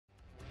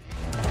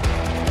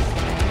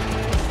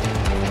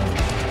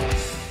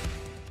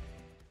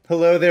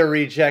Hello there,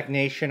 Reject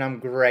Nation. I'm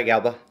Greg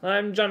Alba.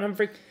 I'm John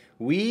Humphrey.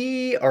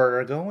 We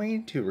are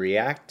going to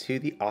react to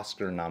the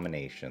Oscar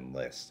nomination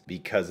list.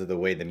 Because of the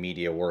way the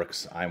media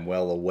works, I'm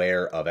well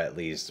aware of at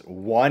least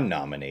one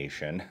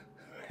nomination.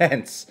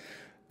 Hence,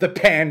 the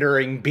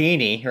pandering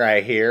beanie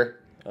right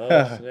here.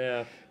 Oh,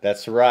 yeah.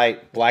 That's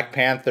right. Black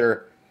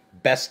Panther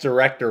Best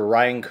Director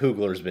Ryan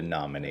Coogler's been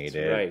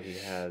nominated. That's right, he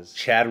has.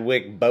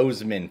 Chadwick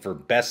Boseman for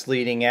Best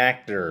Leading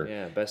Actor.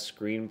 Yeah, Best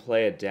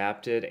Screenplay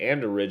Adapted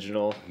and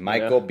Original.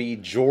 Michael B.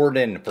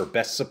 Jordan for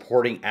Best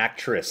Supporting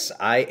Actress.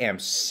 I am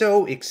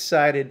so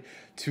excited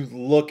to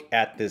look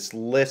at this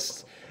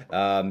list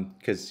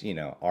because, you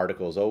know,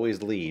 articles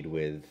always lead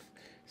with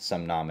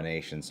some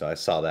nominations. So I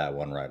saw that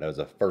one right. That was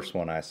the first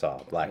one I saw.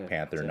 Black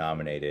Panther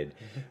nominated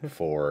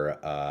for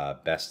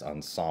Best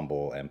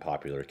Ensemble and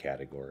Popular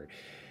category.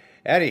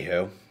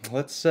 Anywho,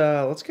 let's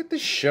get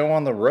this show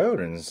on the road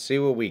and see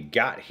what we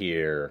got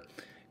here.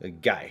 We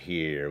got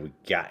here.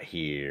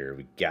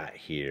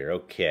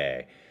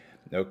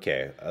 Okay.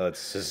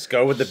 Let's just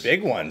go with the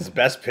big ones.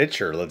 Best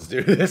Picture. Let's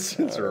do this.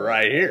 It's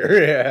right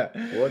here.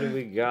 Yeah. What do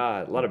we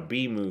got? A lot of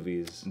B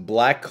movies.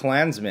 Black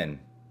Klansman.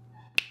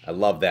 I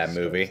love that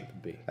movie.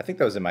 I think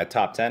that was in my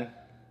top 10.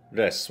 Or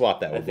did I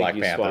swap that with Black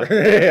Panther?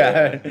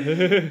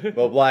 Yeah.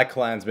 Well, Black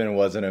Klansman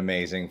was an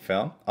amazing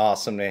film.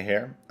 Awesome to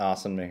hear.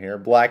 Awesome to hear.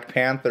 Black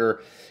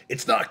Panther,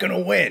 it's not going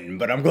to win,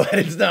 but I'm glad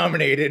it's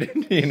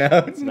nominated. You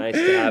know? It's nice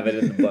to have it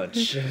in the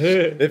bunch.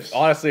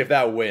 Honestly, if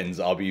that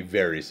wins, I'll be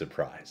very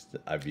surprised.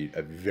 I'd be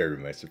very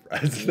much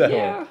surprised.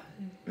 Yeah.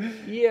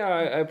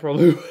 Yeah, I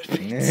probably would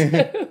be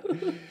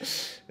too.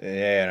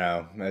 Yeah, you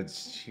know,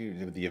 it's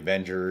the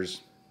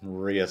Avengers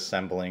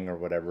reassembling or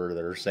whatever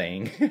they're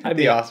saying at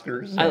the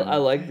Oscars. I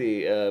like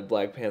the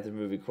Black Panther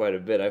movie quite a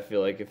bit. I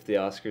feel like if the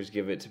Oscars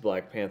give it to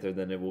Black Panther,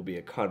 then it will be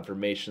a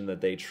confirmation that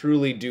they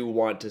truly do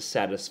want to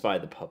satisfy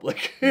the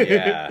public.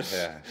 Yeah.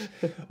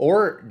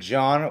 Or,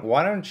 John,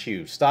 why don't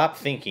you stop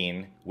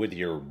thinking with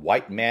your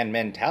white man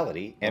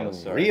mentality and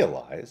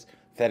realize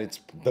that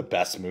it's the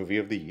best movie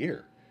of the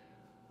year?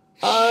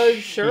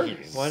 Sure.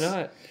 Why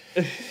not?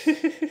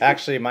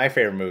 Actually, my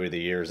favorite movie of the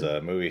year is a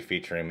movie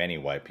featuring many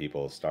white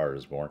people. Star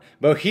is Born.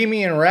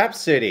 Bohemian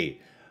Rhapsody.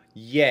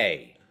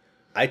 Yay.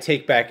 I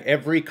take back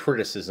every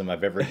criticism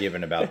I've ever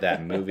given about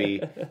that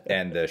movie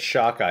and the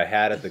shock I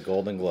had at the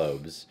Golden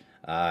Globes.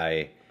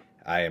 I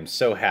am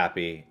so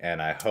happy,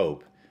 and I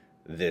hope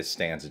this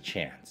stands a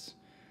chance.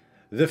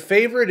 The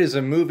Favorite is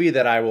a movie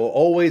that I will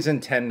always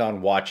intend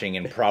on watching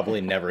and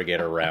probably never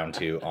get around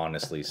to,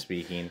 honestly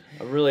speaking.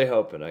 I'm really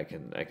hoping I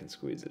can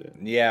squeeze it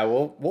in. Yeah,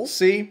 we'll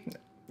see.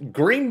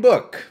 Green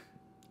Book.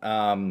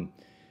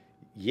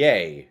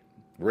 Yay.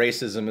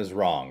 Racism is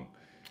wrong.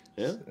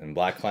 Yeah. And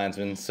Black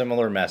Klansman,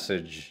 similar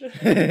message.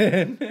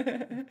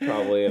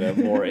 Probably in a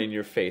more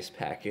in-your-face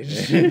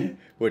package.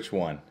 Which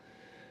one?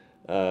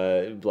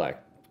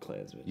 Black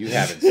Klansman. You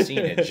haven't seen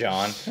it,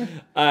 John.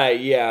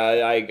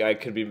 Yeah, I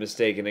could be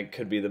mistaken. It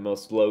could be the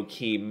most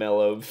low-key,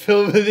 mellow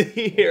film of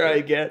the year, I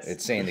guess.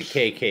 It's saying the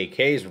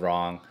KKK's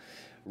wrong.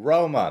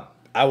 Roma.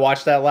 I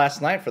watched that last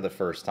night for the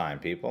first time,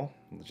 people.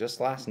 Just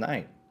last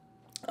night.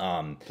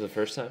 For the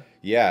first time?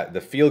 Yeah,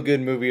 the feel-good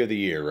movie of the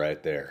year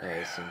right there. Oh,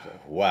 it seems so.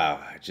 Wow,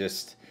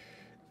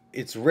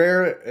 it's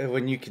rare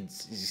when you can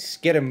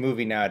get a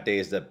movie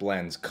nowadays that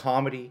blends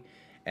comedy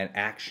and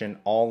action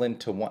all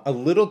into one. A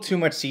little too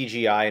much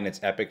CGI in its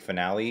epic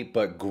finale,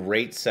 but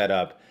great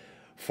setup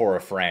for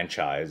a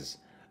franchise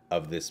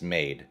of this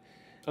made.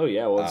 Oh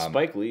yeah, well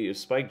Spike Lee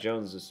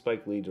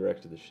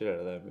directed the shit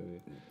out of that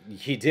movie.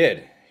 He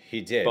did.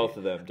 Both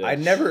of them did. I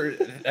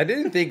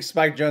didn't think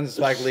Spike Jonze and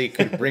Spike Lee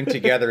could bring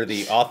together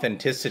the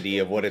authenticity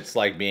of what it's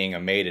like being a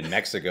maid in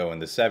Mexico in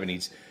the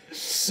 70s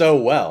so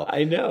well.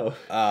 I know.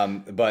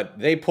 But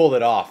they pulled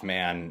it off,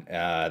 man.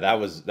 That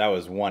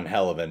was one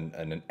hell of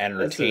an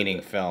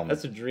entertaining film.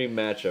 That's a dream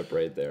matchup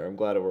right there. I'm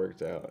glad it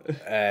worked out.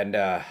 And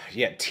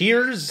yeah,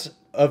 tears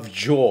of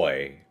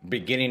joy,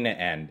 beginning to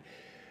end.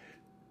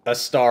 A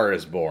Star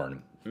is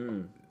Born.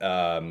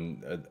 Or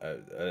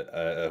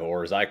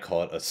as I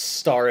call it, A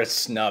Star is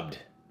Snubbed.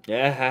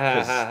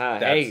 Yeah,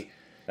 hey.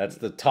 That's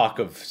the talk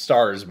of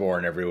Star is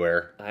Born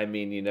everywhere. I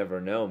mean, you never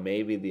know.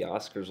 Maybe the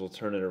Oscars will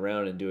turn it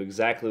around and do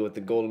exactly what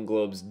the Golden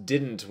Globes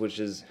didn't, which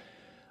is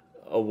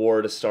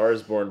award A Star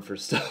is Born for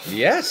stuff.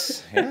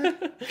 Yes. Yeah.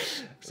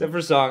 Except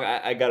for song.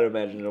 I gotta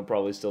imagine it'll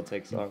probably still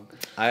take song.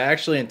 I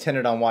actually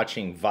intended on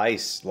watching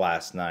Vice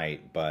last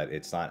night, but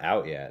it's not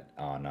out yet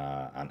on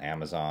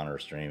Amazon or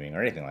streaming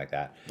or anything like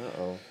that.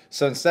 Uh-oh.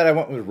 So instead I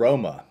went with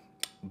Roma.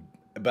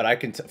 But I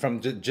can from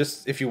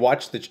just if you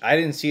watch I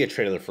didn't see a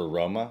trailer for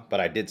Roma,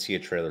 but I did see a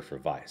trailer for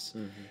Vice.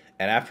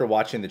 And after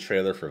watching the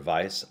trailer for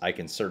Vice, I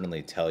can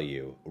certainly tell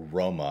you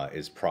Roma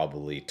is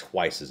probably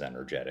twice as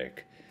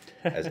energetic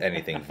as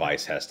anything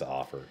Vice has to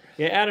offer.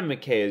 Yeah, Adam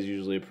McKay is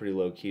usually a pretty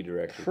low-key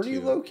director, Pretty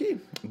low-key.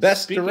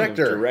 Best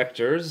director. Of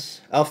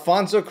directors.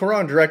 Alfonso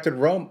Cuarón directed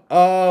Roma.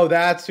 Oh,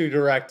 that's who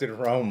directed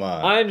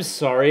Roma. I'm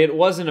sorry, it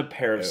wasn't A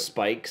Pair of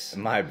Spikes.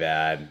 My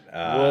bad.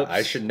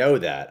 I should know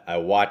that. I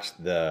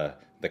watched the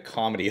the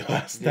comedy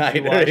last you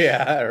night. watch-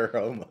 Yeah,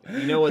 Roma.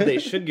 You know what they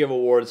should give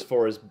awards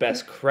for is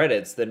best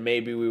credits. Then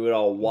maybe we would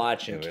all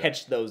watch and Yeah,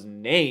 catch those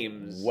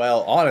names.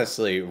 Well,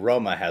 honestly,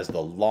 Roma has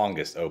the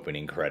longest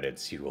opening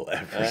credits you will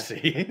ever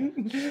see.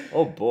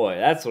 Oh boy,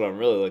 that's what I'm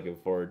really looking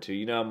forward to.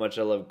 You know how much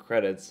I love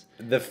credits.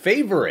 The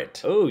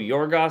Favorite. Oh,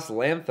 Yorgos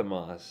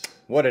Lanthimos.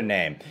 What a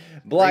name.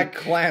 Black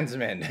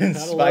Klansman.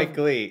 Spike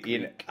love Lee. You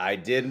know, I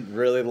didn't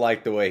really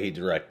like the way he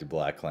directed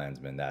Black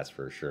Klansman, that's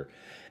for sure.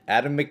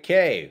 Adam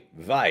McKay,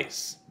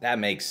 Vice. That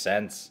makes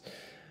sense.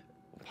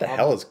 What the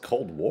hell is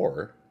Cold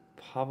War?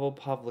 Pavel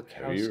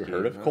Pavlikowski. Have you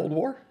heard of Cold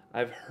War?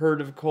 I've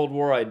heard of Cold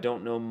War. I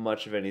don't know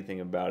much of anything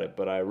about it,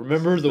 but I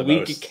remember the the week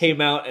most- it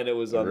came out and it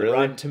was on the Really?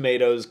 Rotten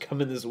Tomatoes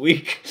coming this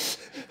week.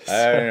 I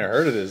haven't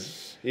heard of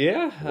this.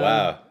 Yeah.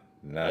 Wow.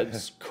 No.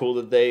 It's cool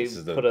that they This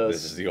is,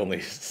 this is the only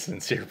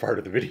sincere part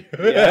of the video.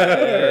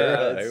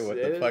 Yeah, Like, what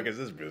the fuck is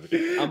this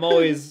movie? I'm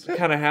always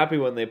kind of happy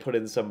when they put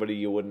in somebody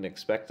you wouldn't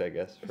expect, I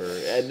guess.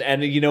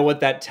 And you know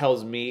what that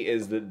tells me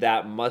is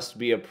that must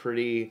be a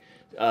pretty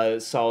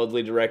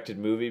solidly directed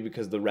movie,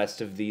 because the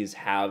rest of these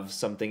have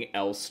something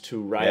else to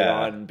write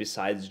on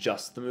besides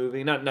just the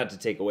movie. Not to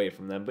take away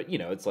from them, but you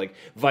know, it's like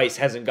Vice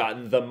hasn't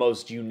gotten the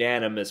most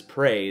unanimous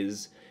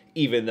praise,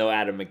 even though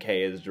Adam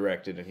McKay is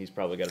directed and he's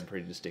probably got a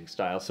pretty distinct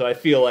style. So I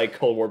feel like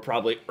Cold War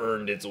probably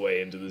earned its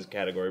way into this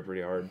category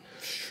pretty hard.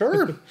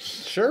 Sure,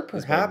 That's my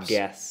perhaps.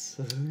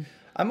 guess.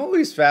 I'm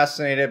always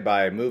fascinated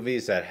by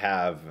movies that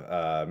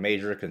have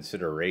major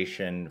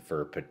consideration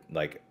for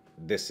like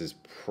this is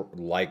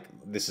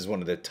this is one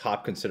of the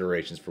top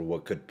considerations for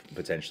what could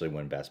potentially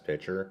win Best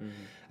Picture.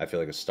 I feel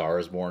like A Star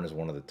Is Born is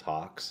one of the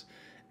talks,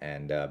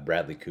 and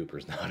Bradley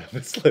Cooper's not on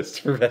this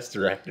list for Best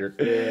Director.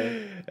 Yeah.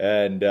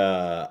 And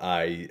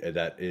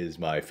that is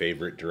my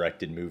favorite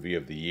directed movie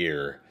of the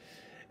year.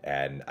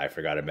 And I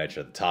forgot to mention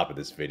at the top of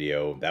this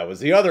video, that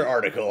was the other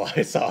article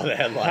I saw the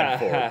headline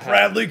for.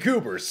 Bradley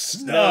Cooper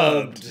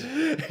snubbed.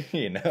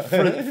 You know,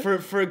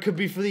 for it could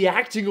be for the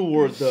acting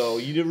award though.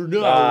 You never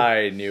know.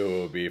 I knew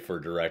it would be for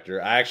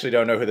director. I actually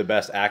don't know who the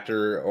best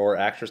actor or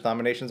actress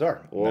nominations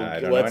are. Well,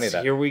 I don't know any of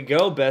that. Here we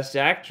go. Best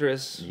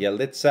actress.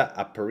 Yelitsa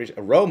Aparicio.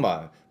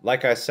 Roma.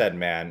 Like I said,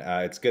 man,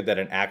 it's good that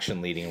an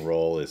action leading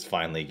role is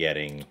finally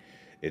getting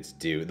its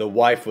due. The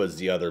Wife was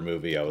the other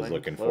movie I was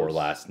looking for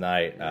last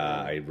night.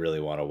 I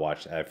really want to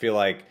watch that. I feel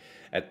like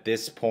at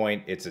this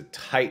point it's a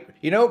tight,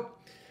 you know,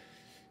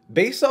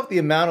 based off the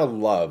amount of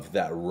love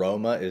that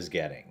Roma is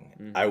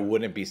getting, I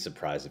wouldn't be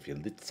surprised if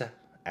Yelitsa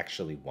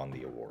actually won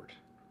the award.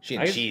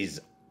 She's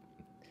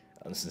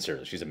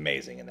sincerely, she's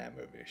amazing in that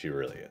movie. She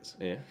really is.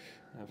 Yeah,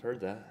 I've heard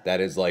that. That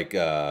is like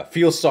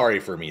feel sorry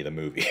for me, the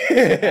movie.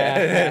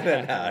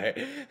 I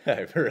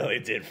really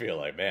did feel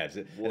like, man,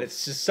 and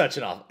it's just such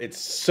it's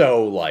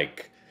so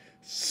like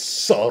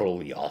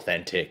subtly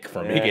authentic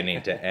from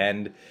beginning to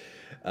end.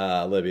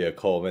 Olivia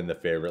Colman, The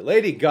Favorite.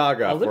 Lady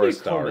Gaga for A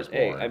Star Is Born.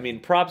 Hey, I mean,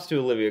 props to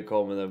Olivia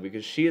Colman though,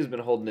 because she has been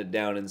holding it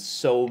down in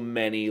so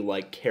many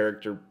like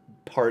character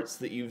parts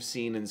that you've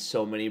seen in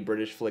so many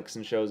British flicks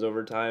and shows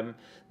over time,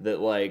 that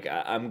like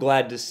I'm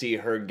glad to see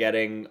her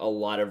getting a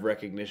lot of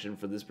recognition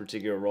for this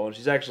particular role. And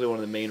she's actually one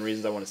of the main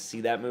reasons I want to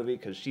see that movie,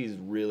 because she's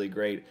really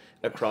great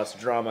across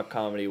drama,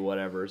 comedy,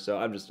 whatever. So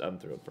I'm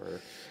thrilled for her.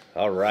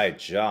 All right,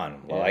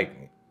 John. Well, Yeah.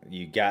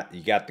 you got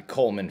the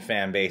Coleman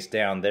fan base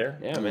down there.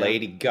 Yeah, man.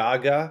 Lady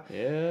Gaga.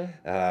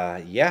 Yeah.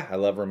 Yeah, I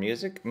love her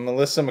music.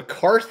 Melissa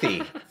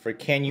McCarthy for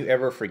Can You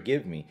Ever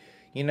Forgive Me?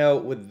 You know,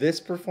 with this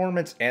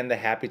performance and the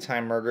Happy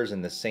Time Murders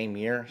in the same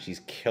year,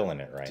 she's killing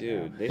it right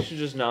now. Dude, they should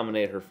just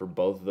nominate her for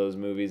both of those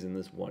movies in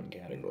this one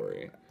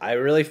category. I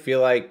really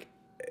feel like,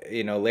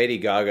 you know, Lady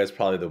Gaga is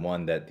probably the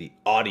one that the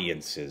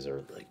audiences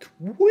are like,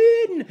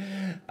 win!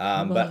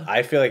 But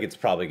I feel like it's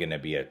probably going to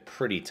be a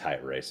pretty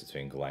tight race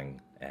between Glenn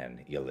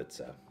and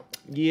Yelitsa.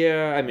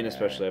 Yeah, I mean,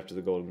 especially after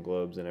the Golden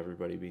Globes and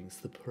everybody being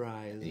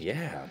surprised.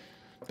 Yeah.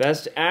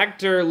 Best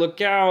actor, look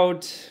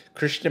out!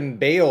 Christian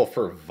Bale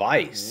for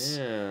Vice.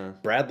 Yeah.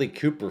 Bradley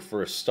Cooper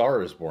for A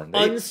Star Is Born.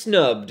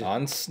 Unsnubbed.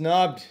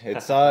 Unsnubbed.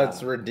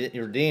 It's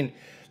redeemed.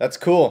 That's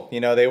cool. You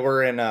know, they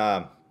were in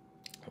A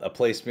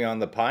Place Beyond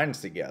the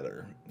Pines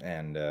together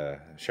and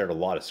shared a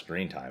lot of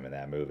screen time in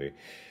that movie.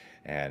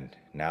 And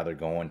now they're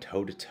going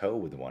toe-to-toe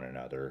with one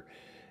another.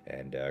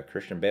 And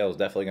Christian Bale is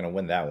definitely going to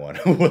win that one.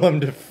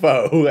 Willem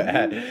Dafoe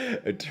at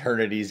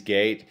Eternity's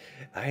Gate.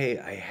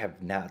 I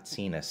have not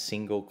seen a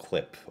single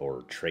clip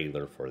or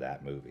trailer for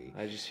that movie.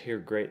 I just hear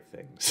great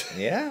things.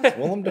 Yeah,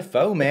 Willem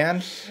Dafoe,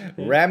 man.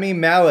 Rami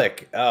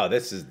Malek. Oh,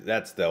 that's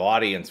the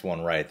audience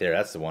one right there.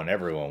 That's the one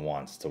everyone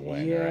wants to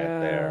win right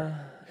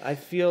there. I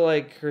feel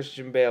like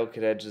Christian Bale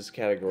could edge this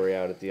category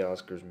out at the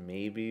Oscars,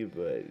 maybe,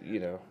 but, you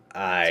know,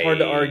 it's hard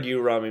to argue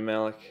Rami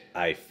Malek.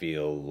 I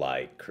feel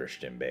like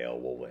Christian Bale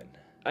will win.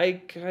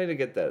 I kind of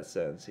get that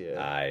sense, yeah.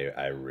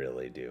 I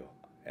really do.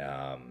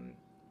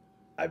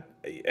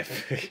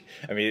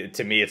 I mean,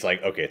 to me, it's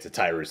like, okay, it's a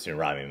Tyrese and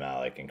Rami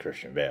Malek and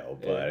Christian Bale,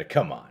 but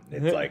come on,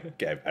 it's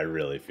like I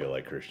really feel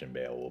like Christian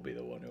Bale will be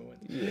the one who wins.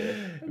 Yeah,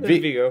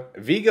 Vigo.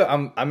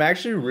 Vigo, I'm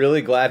actually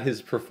really glad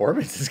his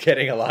performance is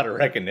getting a lot of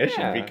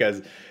recognition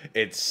because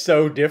it's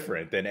so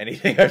different than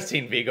anything I've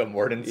seen Vigo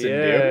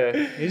Mortensen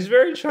do. He's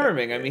very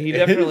charming. I mean, he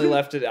definitely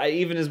left it.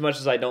 Even as much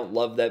as I don't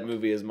love that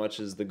movie as much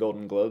as the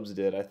Golden Globes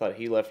did, I thought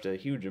he left a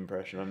huge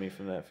impression on me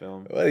from that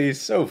film. Well, he's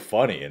so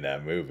funny in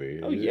that movie.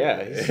 Oh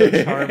yeah, he's so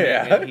charming.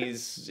 And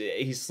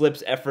he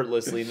slips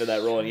effortlessly into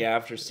that role, and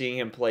after seeing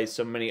him play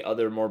so many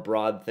other more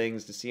broad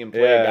things, to see him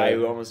play a guy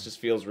who almost just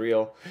feels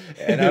real.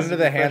 And under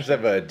the hands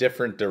of a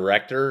different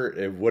director,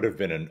 it would have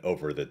been an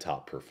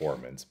over-the-top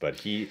performance.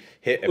 But I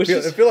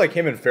feel like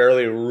him and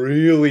Farrelly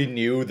really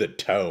knew the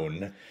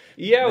tone.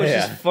 Yeah, which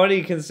is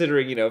funny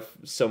considering,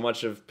 so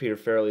much of Peter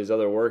Farrelly's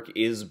other work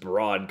is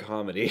broad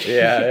comedy.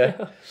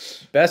 Yeah.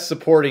 Best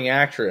Supporting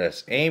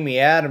Actress, Amy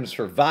Adams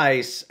for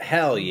Vice.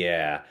 Hell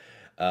yeah.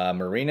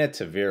 Marina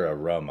Tavira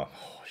Roma.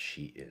 Oh,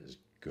 she is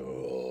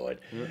good.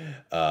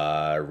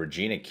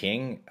 Regina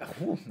King.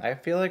 I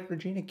feel like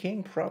Regina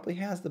King probably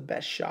has the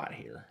best shot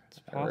here.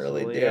 I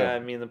really do. Yeah, I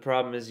mean, the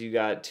problem is you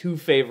got two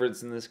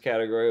favorites in this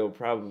category. Will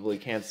probably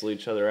cancel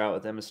each other out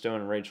with Emma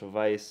Stone and Rachel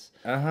Weisz.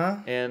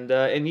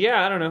 And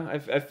yeah, I don't know.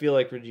 I feel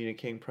like Regina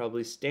King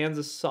probably stands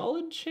a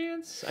solid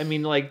chance. I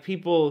mean, like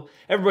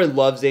everybody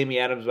loves Amy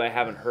Adams, but I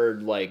haven't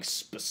heard like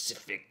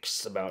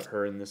specifics about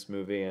her in this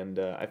movie. And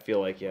I feel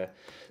like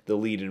the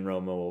lead in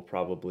Roma will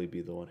probably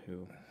be the one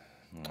who.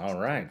 All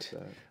right.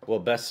 Well,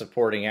 Best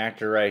Supporting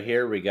Actor right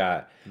here, we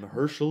got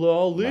Mahershala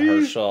Ali.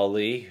 Mahershala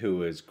Ali,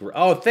 who is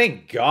oh,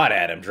 thank God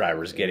Adam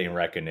Driver's getting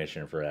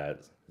recognition for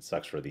that. It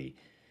sucks for the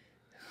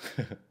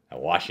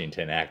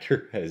Washington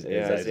actor.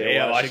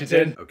 Isaiah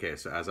Washington. Okay,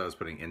 so as I was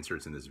putting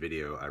inserts in this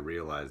video, I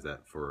realized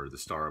that for the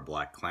star of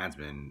Black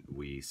Klansman,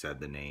 we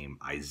said the name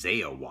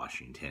Isaiah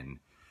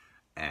Washington.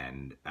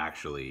 And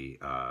actually,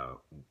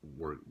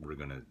 we're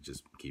gonna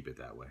just keep it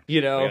that way.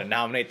 We're gonna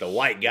nominate the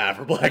white guy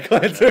for Black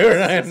Klansman.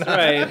 That's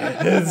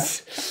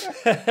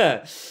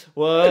right.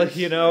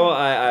 Well,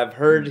 I've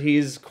heard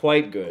he's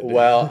quite good.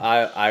 Well,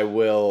 I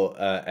will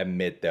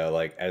admit though,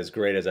 like as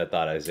great as I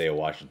thought Isaiah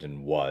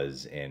Washington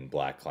was in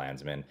Black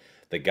Klansman,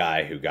 the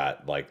guy who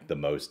got like the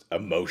most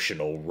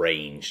emotional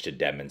range to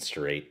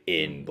demonstrate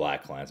in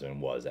Black Klansman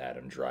was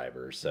Adam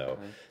Driver. So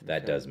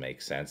that does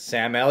make sense.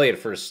 Sam Elliott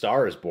for A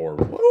Star Is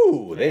Born.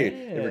 Woo!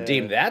 They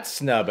redeemed that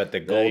snub at the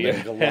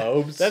Golden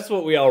Globes. That's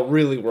what we all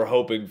really were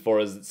hoping for,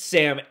 is that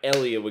Sam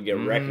Elliott would get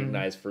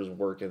recognized for his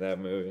work in that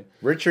movie.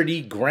 Richard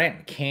E.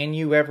 Grant, Can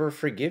You Ever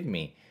Forgive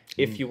Me?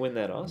 If you win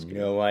that Oscar.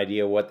 No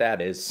idea what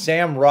that is.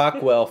 Sam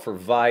Rockwell for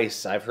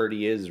Vice. I've heard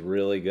he is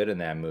really good in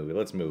that movie.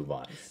 Let's move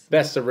on.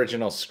 Best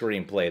Original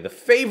Screenplay. The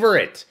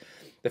Favorite.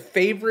 The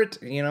Favorite,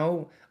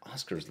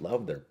 Oscars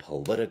love their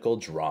political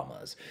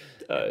dramas.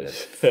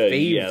 Favorite.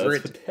 Yeah,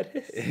 that's what that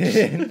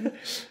is.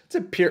 It's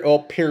a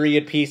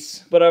period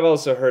piece. But I've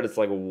also heard it's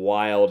like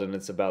wild, and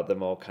it's about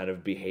them all kind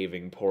of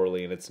behaving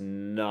poorly, and it's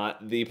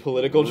not the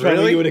political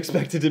drama you would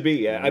expect it to be.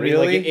 Yeah, I mean,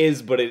 like it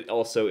is, but it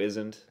also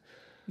isn't.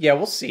 Yeah,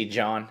 we'll see,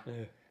 John.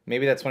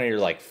 Maybe that's one of your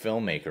like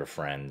filmmaker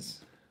friends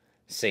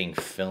saying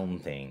film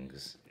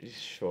things.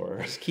 Sure.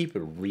 Just keep it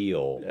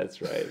real.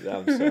 That's right.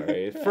 I'm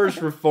sorry. First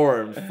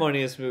Reformed,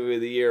 funniest movie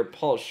of the year,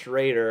 Paul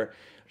Schrader,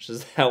 which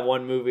is that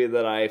one movie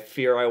that I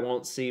fear I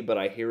won't see, but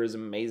I hear is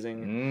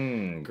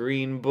amazing.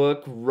 Green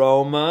Book,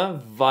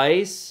 Roma,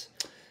 Vice.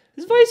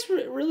 Is Vice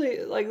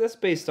really, like, that's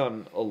based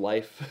on a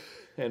life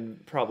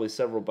and probably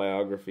several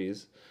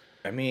biographies.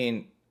 I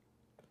mean,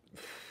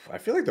 I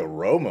feel like the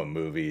Roma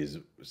movie is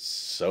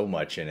so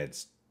much in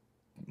its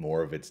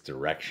more of its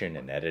direction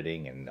and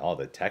editing and all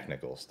the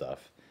technical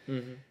stuff.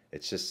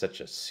 It's just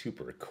such a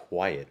super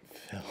quiet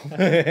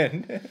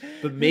film.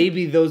 But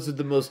maybe those are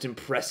the most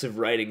impressive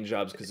writing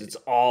jobs because it's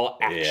all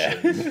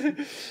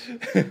action.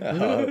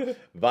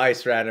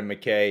 Vice, Adam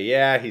McKay.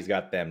 Yeah, he's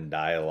got them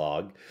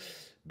dialogue.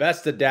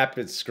 Best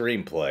Adapted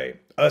Screenplay.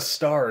 A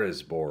Star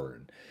Is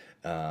Born.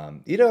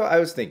 I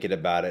was thinking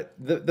about it.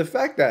 The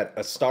fact that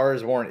A Star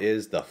Is Born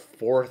is the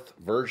fourth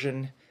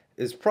version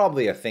is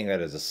probably a thing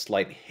that is a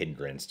slight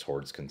hindrance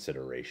towards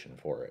consideration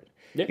for it.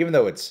 Yeah. Even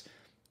though it's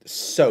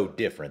so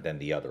different than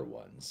the other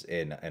ones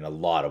in a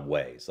lot of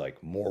ways,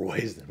 like more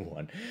ways than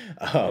one.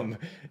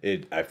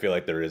 I feel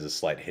like there is a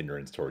slight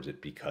hindrance towards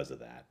it because of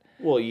that.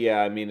 Well, yeah,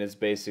 I mean, it's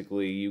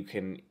basically, you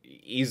can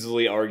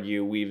easily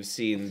argue we've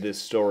seen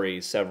this story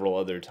several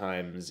other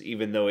times,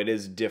 even though it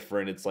is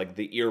different. It's like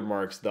the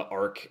earmarks, the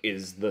arc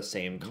is the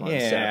same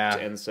concept. Yeah.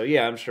 And so,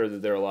 yeah, I'm sure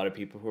that there are a lot of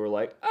people who are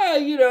like,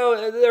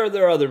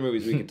 there are other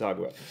movies we can talk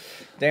about.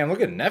 Damn, look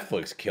at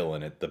Netflix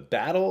killing it. The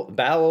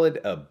Ballad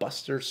of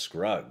Buster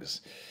Scruggs.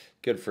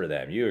 Good for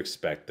them. You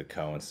expect the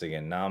Coens to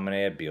get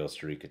nominated. Beale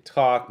Street Could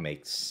Talk.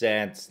 Makes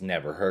sense.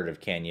 Never heard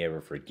of Can You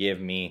Ever Forgive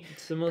Me.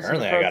 It's the most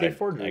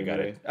McCarthy I got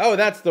it. Oh,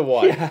 that's the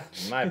one. Yeah.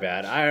 My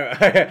bad.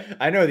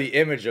 I know the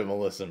image of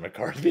Melissa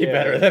McCarthy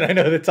better than I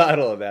know the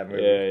title of that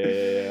movie.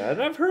 Yeah.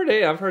 And I've heard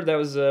that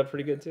was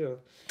pretty good too.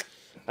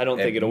 I don't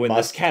think It it'll win this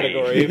must be.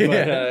 category,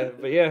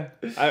 but yeah,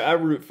 I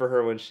root for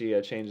her when she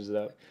changes it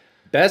up.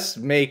 Best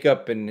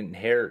makeup and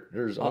hair.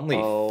 There's only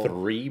Uh-oh.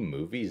 3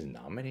 movies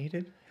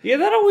nominated. Yeah,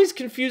 that always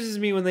confuses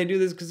me when they do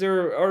this because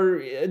there are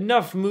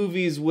enough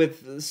movies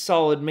with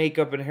solid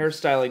makeup and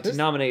hairstyling to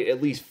nominate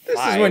at least 5.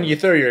 This is when you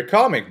throw your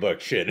comic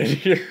book shit in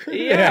here.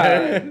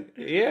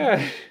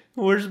 Yeah.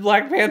 Where's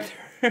Black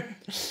Panther?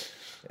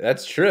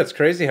 That's true. It's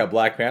crazy how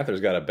Black Panther's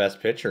got a Best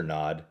Picture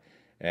nod,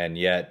 and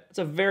yet It's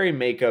a very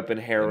makeup and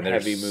hair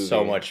there's heavy movie.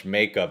 so much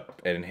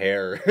makeup and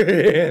hair.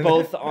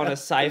 Both on a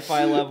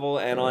sci-fi level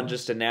and on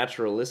just a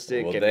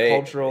naturalistic and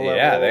cultural level.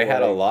 Yeah, they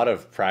had a lot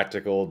of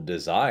practical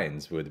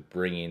designs with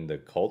bringing the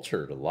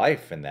culture to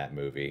life in that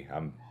movie.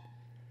 I'm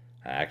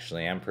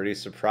pretty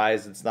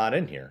surprised it's not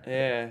in here.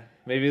 Yeah,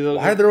 maybe those.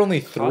 Why are there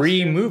only 3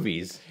 costume?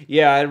 movies?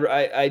 Yeah,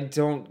 I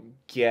don't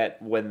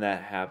get when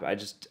that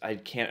happened. I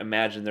can't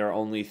imagine there are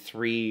only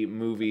 3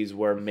 movies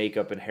where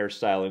makeup and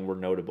hairstyling were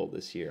notable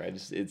this year. It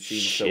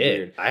seems so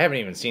weird. I haven't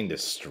even seen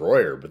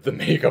Destroyer, but the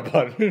makeup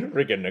on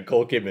freaking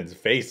Nicole Kidman's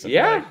face. I'm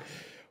Yeah. like,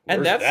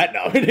 And where's that's that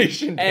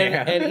nomination.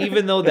 and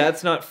even though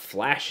that's not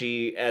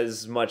flashy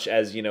as much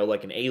as, you know,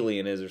 like an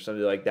Alien is or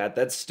something like that,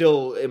 that's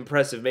still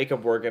impressive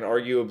makeup work, and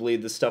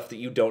arguably the stuff that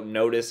you don't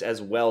notice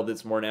as well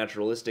that's more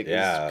naturalistic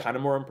is kind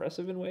of more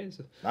impressive in ways.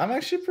 I'm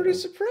actually pretty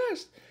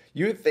surprised.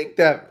 You would think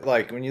that,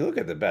 like, when you look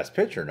at the Best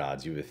Picture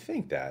nods, you would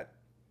think that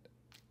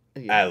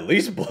at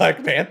least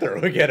Black Panther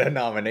would get a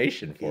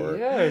nomination for it.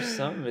 Yeah, or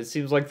something. It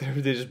seems like they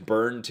just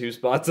burned 2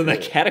 spots in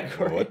that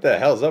category. What the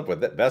hell's up with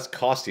that? Best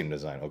costume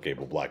design. Okay,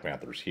 well, Black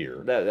Panther's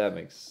here. That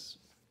makes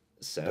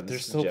sense. But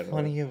there's still generally.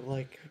 plenty of,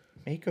 like,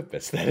 makeup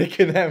aesthetic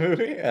in that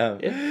movie.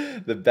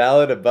 The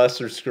Ballad of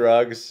Buster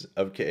Scruggs.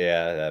 Okay,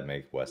 yeah, that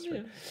makes Western.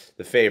 Yeah.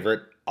 The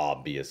Favorite,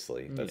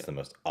 obviously. That's the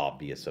most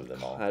obvious of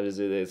them all. How does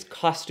it? It's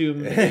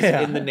costume is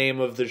in the name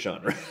of the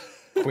genre.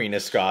 Queen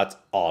of Scots,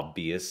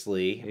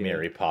 obviously.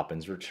 Mary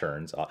Poppins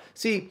Returns.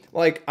 See,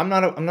 like, I'm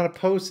not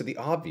opposed to the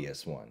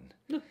obvious one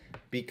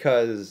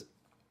because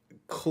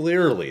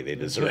clearly they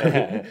deserve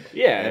it.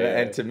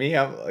 And to me,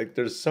 I'm like,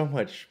 there's so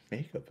much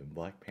makeup in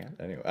Black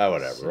Panther. Anyway,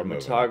 whatever.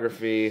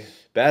 Cinematography.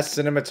 Best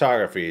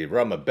cinematography.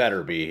 Roma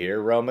better be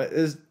here. Roma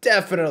is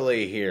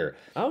definitely here.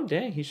 Oh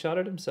dang, he shot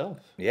it himself.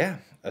 Yeah,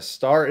 A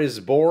Star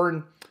Is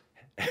Born.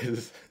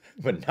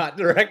 But not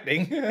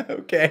directing.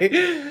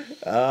 Okay.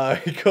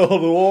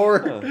 Cold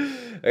War.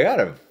 I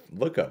gotta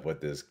look up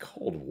what this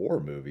Cold War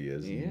movie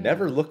is.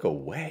 Never Look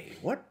Away.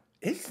 What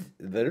is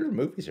there are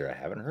movies here I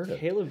haven't heard of?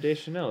 Caleb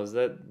Deschanel, is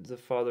that the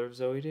father of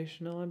Zoe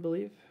Deschanel, I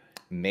believe?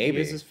 Maybe.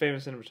 He is his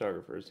famous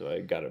cinematographer, so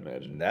I gotta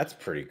imagine. That's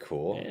pretty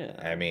cool. Yeah.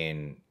 I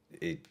mean,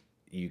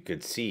 you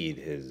could see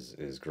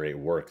his great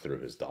work through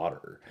his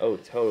daughter. Oh,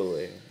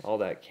 totally. All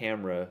that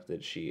camera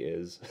that she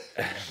is.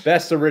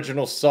 Best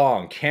original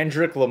song,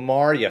 Kendrick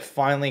Lamar. You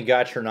finally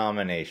got your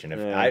nomination. If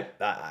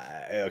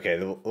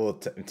okay, well,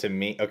 to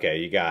me, okay,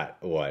 you got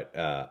what?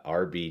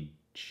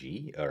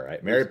 RBG. All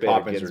right, Mary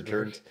Poppins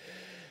Returns.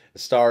 A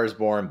Star Is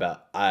Born.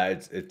 But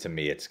to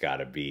me, it's got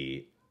to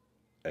be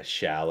A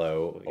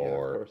Shallow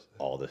or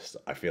All this.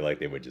 I feel like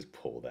they would just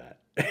pull that.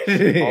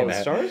 All the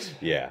Stars?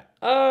 Yeah.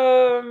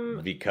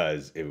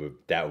 Because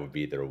that would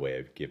be their way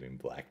of giving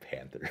Black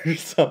Panther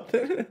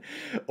something,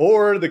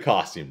 or the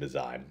costume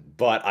design.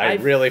 But I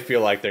really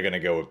feel like they're gonna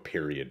go with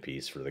period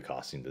piece for the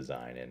costume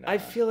design. And I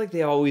feel like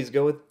they always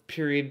go with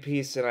period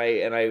piece, and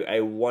I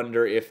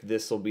wonder if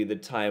this will be the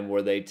time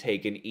where they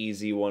take an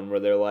easy one, where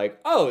they're like,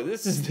 oh,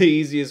 this is the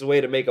easiest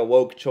way to make a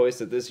woke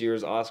choice at this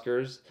year's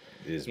Oscars.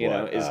 Is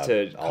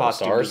to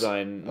costume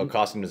design. Oh,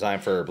 costume design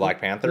for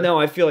Black Panther? No,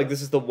 I feel like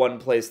this is the one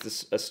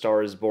place A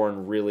Star Is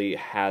Born really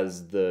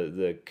has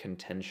the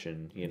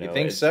contention. You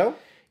think so?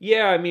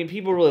 Yeah, I mean,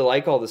 people really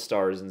like all the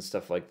stars and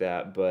stuff like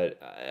that,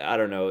 but I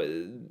don't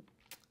know.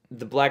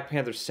 The Black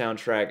Panther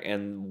soundtrack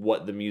and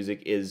what the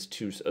music is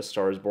to A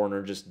Star Is Born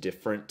are just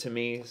different to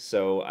me.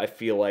 So I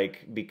feel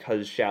like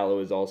because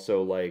Shallow is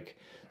also like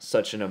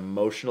such an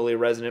emotionally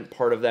resonant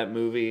part of that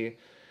movie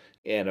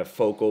and a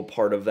focal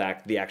part of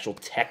the actual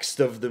text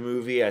of the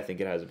movie, I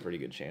think it has a pretty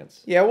good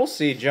chance. Yeah, we'll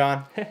see,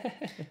 John.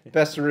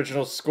 Best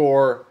original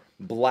score,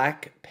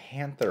 Black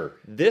Panther.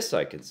 This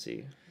I could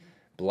see.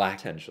 Black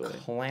Potentially.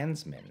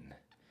 Klansmen.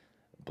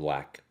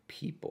 Black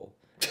People.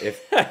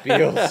 If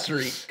Beale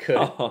Street could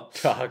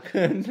talk.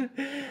 Isle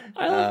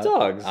of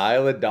Dogs.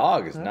 Isle of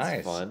Dogs, That's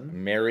nice.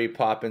 fun. Mary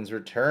Poppins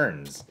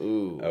Returns.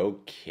 Ooh.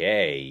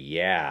 Okay,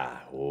 yeah.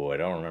 Oh, I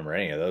don't remember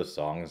any of those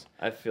songs.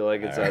 I feel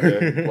like it's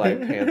either Black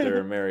Panther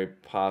or Mary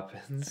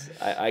Poppins.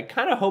 I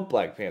kind of hope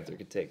Black Panther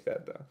could take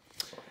that,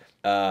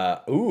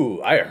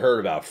 though. I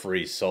heard about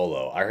Free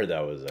Solo. I heard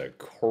that was a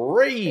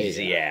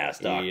crazy ass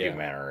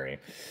documentary.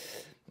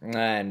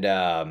 And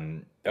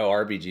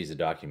RBG's a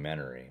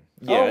documentary.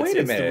 Yeah, it's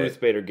the Ruth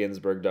Bader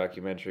Ginsburg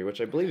documentary, which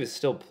I believe is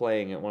still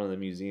playing at one of the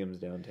museums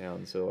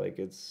downtown. So like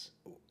it's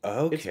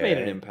made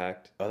an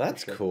impact. Oh,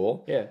 that's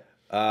cool. Yeah.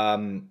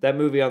 That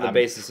movie on the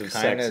basis of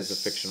sex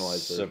is a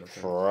fictionalized version.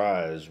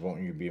 Surprise!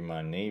 Won't You Be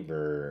My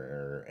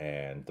Neighbor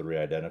and Three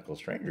Identical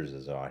Strangers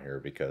is on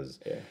here because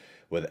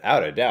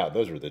without a doubt,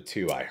 those were the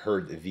two I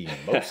heard the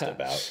most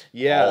about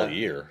Yeah. all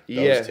year. Those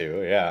Yeah.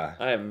 two, yeah.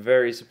 I am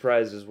very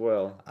surprised as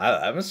well.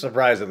 I'm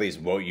surprised at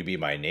least Won't You Be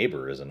My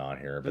Neighbor isn't on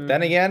here. But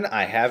then again,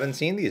 I haven't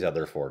seen these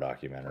other 4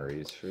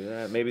 documentaries. True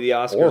that. Maybe the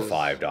Oscars. Or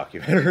 5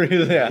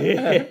 documentaries,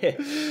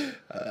 yeah.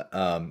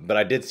 But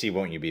I did see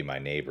Won't You Be My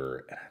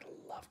Neighbor, and I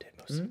loved it.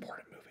 Most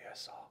important movie I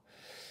saw.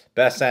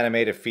 Best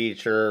Animated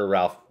Feature,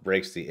 Ralph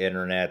Breaks the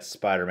Internet,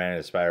 Spider-Man and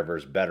the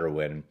Spider-Verse better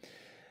win.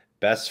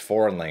 Best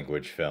Foreign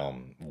Language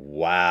Film.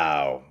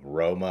 Wow.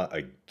 Roma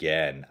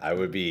again. I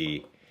would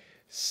be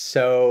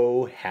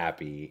so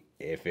happy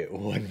if it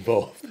won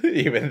both,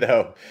 even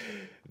though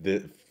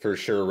for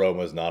sure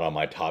Roma's not on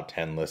my top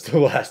 10 list of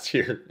last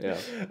year. Yeah.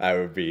 I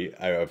would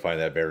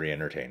find that very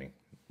entertaining.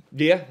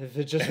 Yeah, if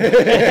it just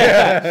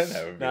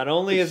That would be- not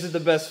only is it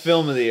the best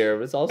film of the year,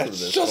 but it's also the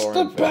best. just the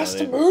foreign film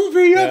best of the year.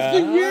 movie of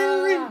the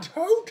year in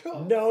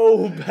total.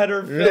 No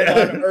better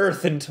film on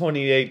earth in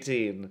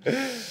 2018. And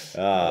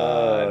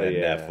then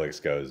yeah.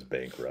 Netflix goes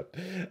bankrupt.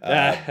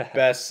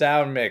 Best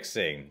sound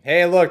mixing.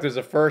 Hey, look, there's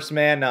a First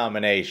Man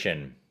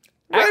nomination.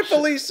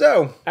 Rightfully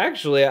so.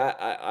 Actually,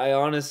 I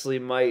honestly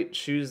might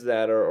choose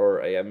that,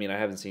 or I mean, I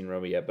haven't seen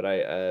Roma yet,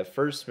 but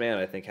First Man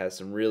I think has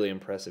some really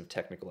impressive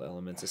technical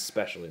elements,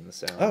 especially in the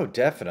sound. Oh,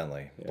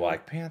 definitely.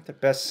 Black Panther,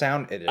 best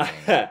sound editing.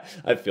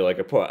 I feel like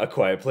a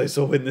Quiet Place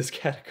will win this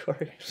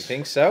category. You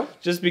think so?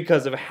 Just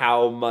because of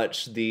how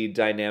much the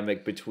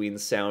dynamic between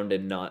sound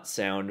and not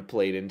sound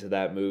played into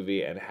that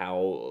movie, and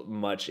how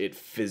much it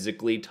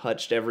physically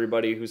touched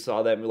everybody who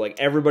saw that movie. Like,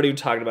 everybody who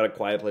talked about A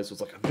Quiet Place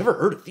was like, I've never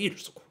heard a theater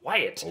so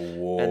quiet.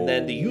 And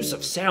then the use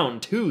of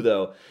sound too,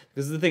 though,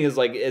 because the thing is,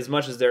 like, as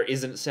much as there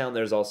isn't sound,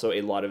 there's also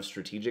a lot of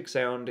strategic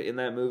sound in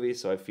that movie.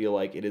 So I feel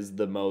like it is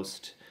the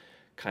most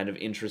kind of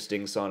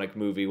interesting Sonic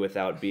movie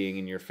without being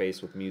in your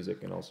face with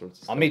music and all sorts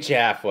of stuff. I'll meet you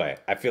halfway.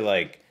 I feel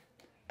like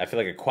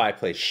A Quiet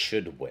Place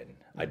should win.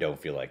 I don't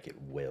feel like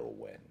it will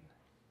win.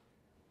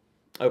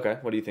 Okay,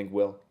 what do you think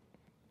will?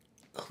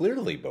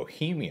 Clearly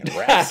Bohemian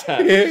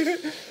Rhapsody.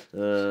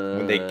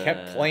 When they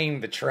kept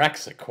playing the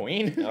tracks of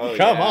Queen. Oh,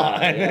 Come yeah,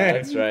 on. yeah,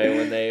 that's right.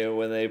 When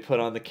they put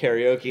on the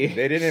karaoke.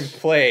 They didn't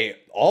play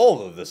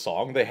all of the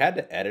song. They had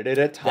to edit it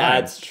at times.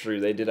 That's true.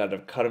 They did have to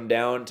cut them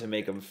down to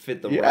make them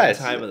fit the right Yes.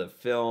 time of the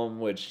film,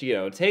 which, you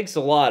know, takes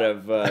a lot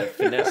of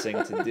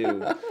finessing to do.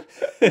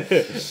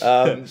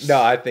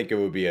 No, I think it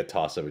would be a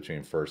toss-up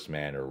between First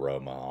Man or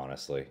Roma,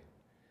 honestly.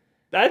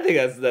 I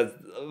think that's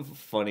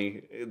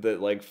funny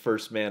that, like,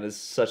 First Man is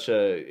such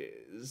a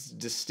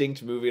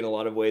distinct movie in a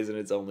lot of ways, and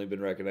it's only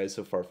been recognized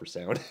so far for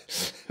sound,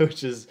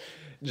 which is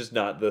just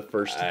not the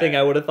first thing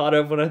I would have thought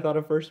of when I thought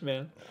of First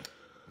Man.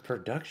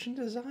 Production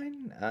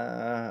design?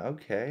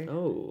 Okay.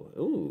 Oh,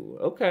 ooh,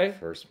 okay.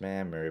 First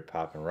Man, Mary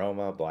Poppins,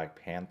 Roma, Black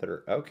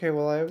Panther. Okay,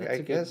 well, I a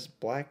guess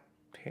Black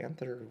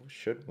Panther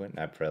should win.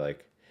 I feel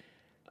like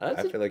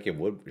That's I feel like it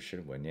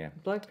should win, yeah.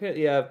 Black Panther,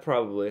 yeah,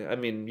 probably. I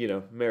mean, you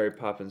know, Mary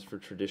Poppins for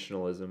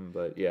traditionalism,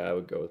 but yeah, I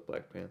would go with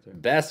Black Panther.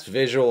 Best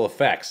visual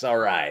effects. All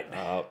right.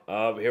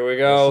 Here we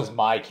go. This is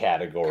my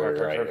category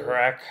right here.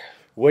 Crack.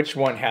 Which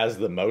one has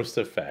the most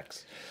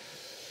effects?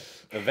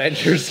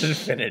 Avengers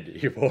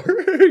Infinity War,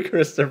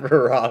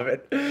 Christopher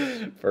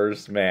Robin,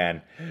 First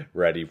Man,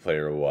 Ready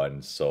Player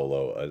One,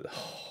 Solo.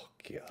 Oh,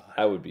 God.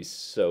 I would be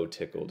so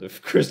tickled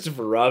if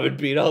Christopher Robin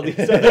beat all these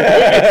other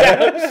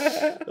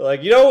movies.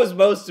 Like, you know what was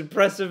most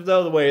impressive,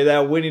 though? The way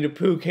that Winnie the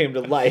Pooh came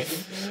to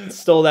life.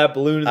 Stole that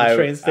balloon in the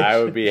train station.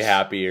 I would be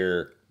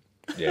happier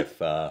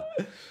if, I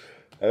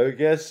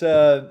guess,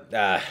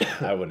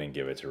 I wouldn't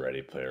give it to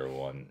Ready Player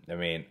One. I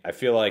mean, I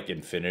feel like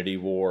Infinity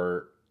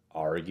War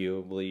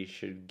arguably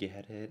should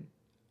get it.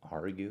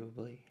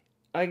 Arguably.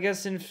 I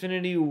guess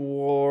Infinity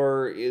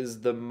War is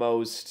the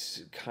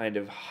most kind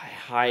of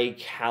high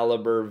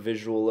caliber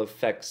visual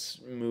effects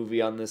movie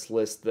on this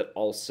list that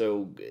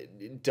also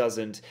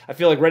doesn't... I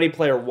feel like Ready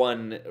Player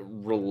One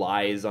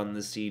relies on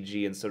the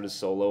CG, and so does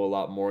Solo a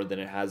lot more than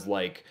it has,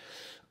 like,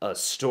 a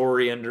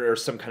story or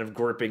some kind of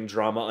gripping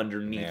drama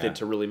underneath it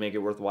to really make it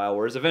worthwhile.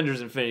 Whereas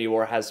Avengers Infinity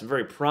War has some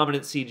very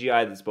prominent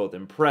CGI that's both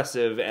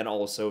impressive and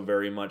also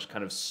very much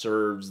kind of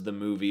serves the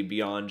movie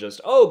beyond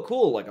just, oh,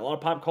 cool, like a lot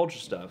of pop culture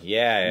stuff.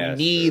 Yeah, we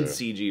need true.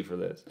 CG for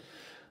this.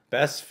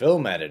 Best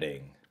film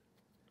editing.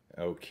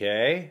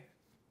 Okay.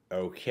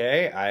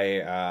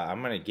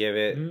 I'm gonna give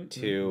it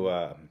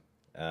to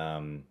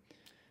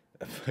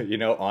you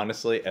know,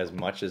 honestly, as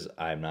much as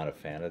I'm not a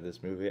fan of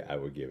this movie, I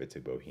would give it to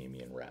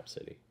Bohemian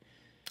Rhapsody.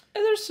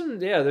 And there's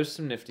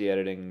some nifty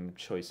editing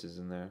choices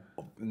in there.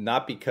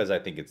 Not because I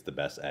think it's the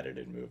best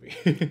edited movie.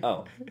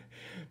 Oh.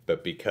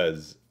 But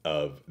because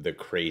of the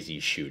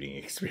crazy shooting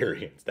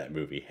experience that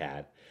movie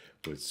had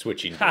with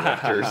switching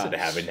directors and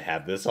having to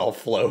have this all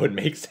flow and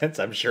make sense.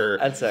 I'm sure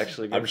That's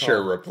actually a good I'm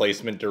sure call.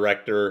 replacement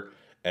director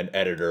and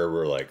editor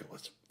were like,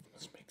 let's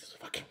make this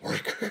fucking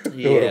work.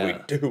 Yeah.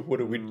 What do we do? What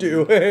do we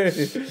do?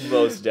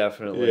 Most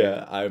definitely.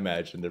 Yeah, I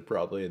imagine they're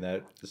probably in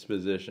that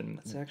disposition.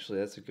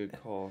 That's a good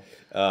call.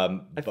 I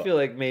I feel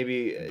like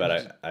maybe,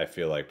 but I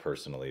feel like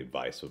personally,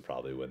 Vice would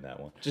probably win that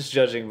one. just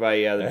judging by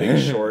the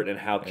Big Short and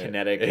how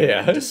kinetic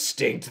Yeah. and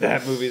distinct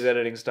that movie's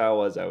editing style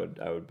was, I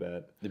would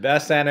bet. The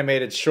best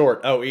animated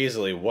short,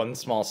 easily One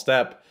Small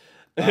Step.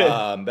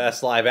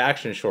 Best live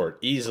action short,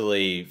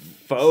 easily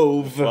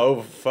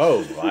Fauve.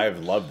 Fauve. I've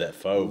loved that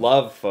Fauve.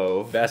 Love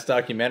Fauve. Best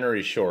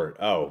documentary short,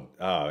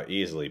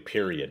 easily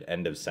period.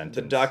 End of sentence.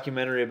 The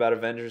documentary about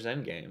Avengers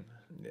Endgame.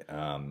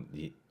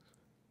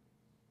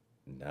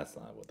 That's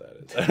not what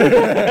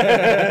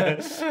that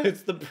is.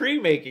 It's the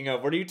pre-making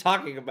of. What are you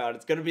talking about?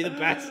 It's gonna be the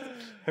best.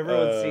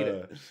 Everyone's seen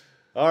it.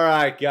 All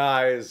right,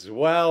 guys.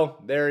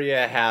 Well, there you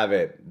have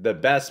it. The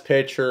best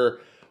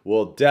picture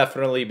will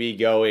definitely be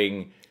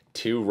going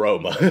to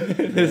Roma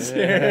this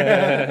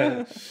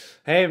year.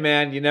 Hey,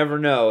 man, you never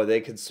know. They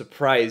could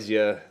surprise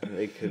you.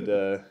 They could.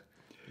 I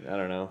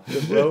don't know.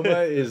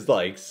 Roma is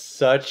like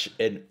such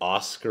an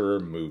Oscar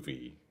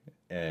movie,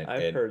 and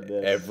I've heard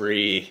this.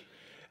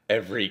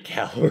 every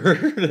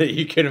caliber that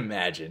you can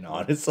imagine.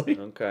 Honestly,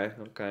 Okay.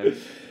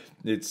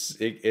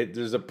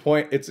 there's a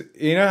point. It's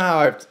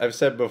how I've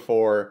said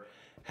before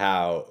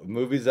how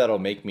movies that'll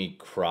make me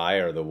cry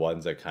are the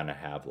ones that kind of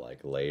have like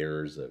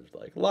layers of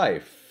like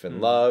life and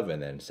love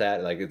and then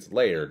sad, like it's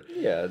layered.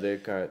 Yeah,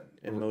 they've got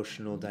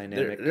emotional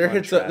dynamic. There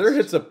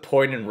hits a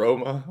point in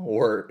Roma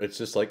where it's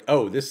just like,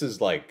 oh, this is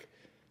like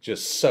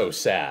just so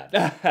sad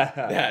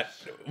that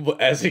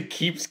as it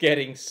keeps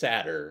getting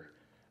sadder,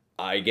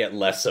 I get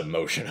less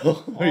emotional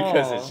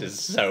because it's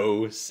just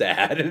so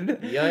sad.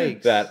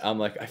 Yikes. That I'm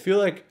like, I feel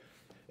like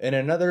in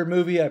another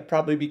movie I'd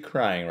probably be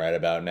crying right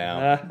about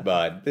now,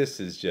 but this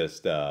is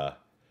just a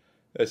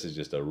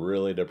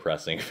really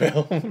depressing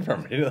film for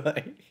me to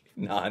like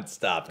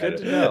nonstop. Good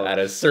to know. At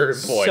a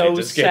certain point, So it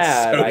just gets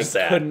sad. so I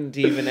sad. couldn't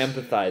even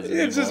empathize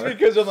anymore. It's just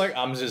because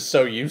I'm just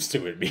so used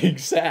to it being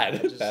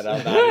sad that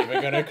I'm not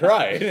even gonna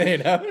cry.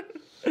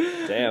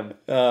 Damn.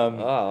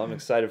 I'm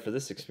excited for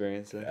this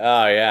experience. Then.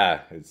 Oh yeah,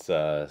 it's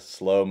a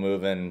slow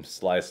moving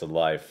slice of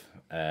life,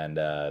 and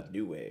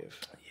New wave.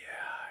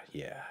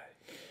 yeah.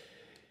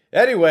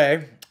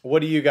 Anyway, what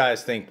do you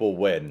guys think will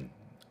win?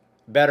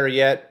 Better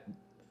yet,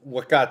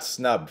 what got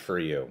snubbed for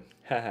you?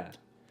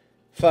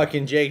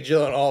 Fucking Jake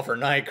Gyllenhaal for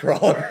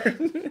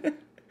Nightcrawler.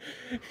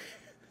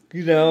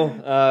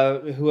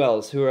 Who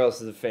else? Who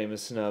else is the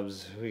famous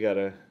snubs?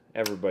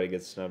 Everybody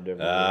gets snubbed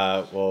every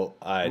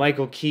year.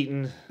 Michael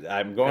Keaton.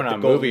 I'm going at the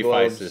on Golden Movie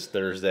Globes. Fights this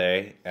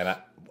Thursday, and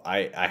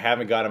I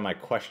haven't gotten my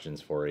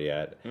questions for it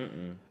yet.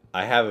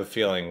 I have a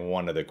feeling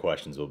one of the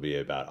questions will be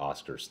about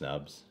Oscar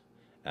snubs,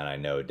 and I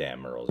know Dan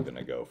Merle's going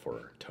to go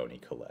for Toni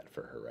Collette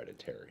for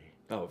Hereditary.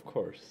 Oh, of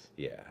course.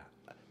 Yeah.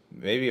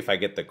 Maybe if I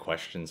get the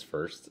questions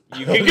first,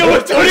 You can go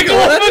with Toni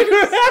Collette.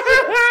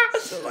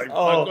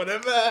 fuck with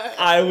him.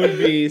 I would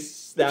be.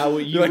 That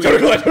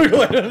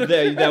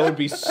would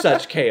be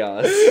such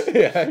chaos.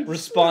 Yeah.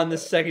 Respond the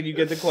second you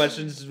get the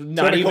questions.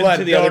 Not Toni even Collette,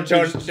 to the other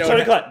two.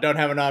 Toni Collette. don't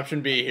have an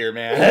option B here,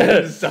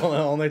 man. It's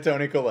only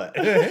Toni Collette.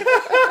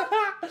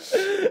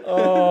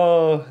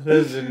 Oh,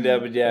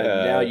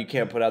 now you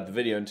can't put out the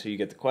video until you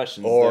get the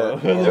questions. Or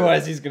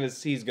Otherwise, he's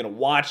gonna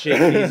watch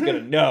it. And he's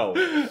gonna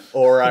know.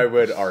 Or I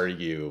would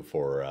argue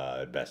for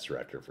Best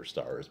Director for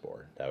Star Is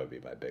Born. That would be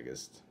my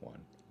biggest one.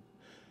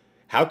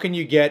 How can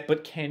you get?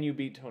 But can you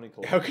beat Toni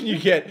Collette? How can you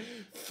get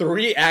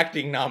 3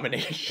 acting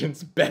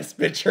nominations, Best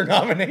Picture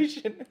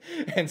nomination,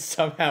 and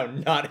somehow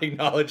not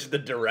acknowledge the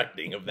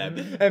directing of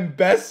them and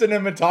Best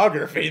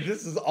Cinematography?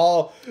 This is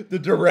all the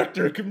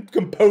director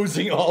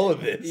composing all of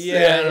this.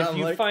 Yeah, And if I'm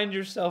you like, find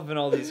yourself in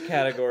all these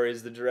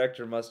categories, the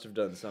director must have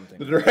done something.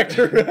 the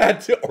director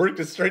had to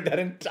orchestrate that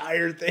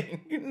entire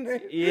thing.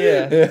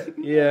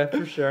 Yeah,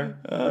 for sure,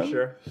 for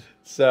sure.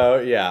 So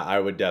yeah, I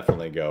would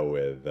definitely go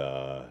with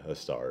A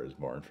Star Is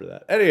Born for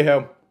that.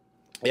 Anyhow,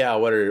 yeah,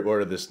 what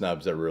are the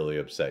snubs that really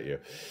upset you?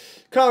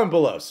 Comment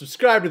below.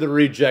 Subscribe to the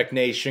Reject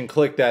Nation.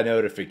 Click that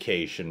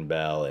notification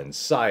bell, and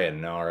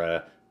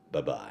sayonara.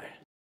 Bye bye.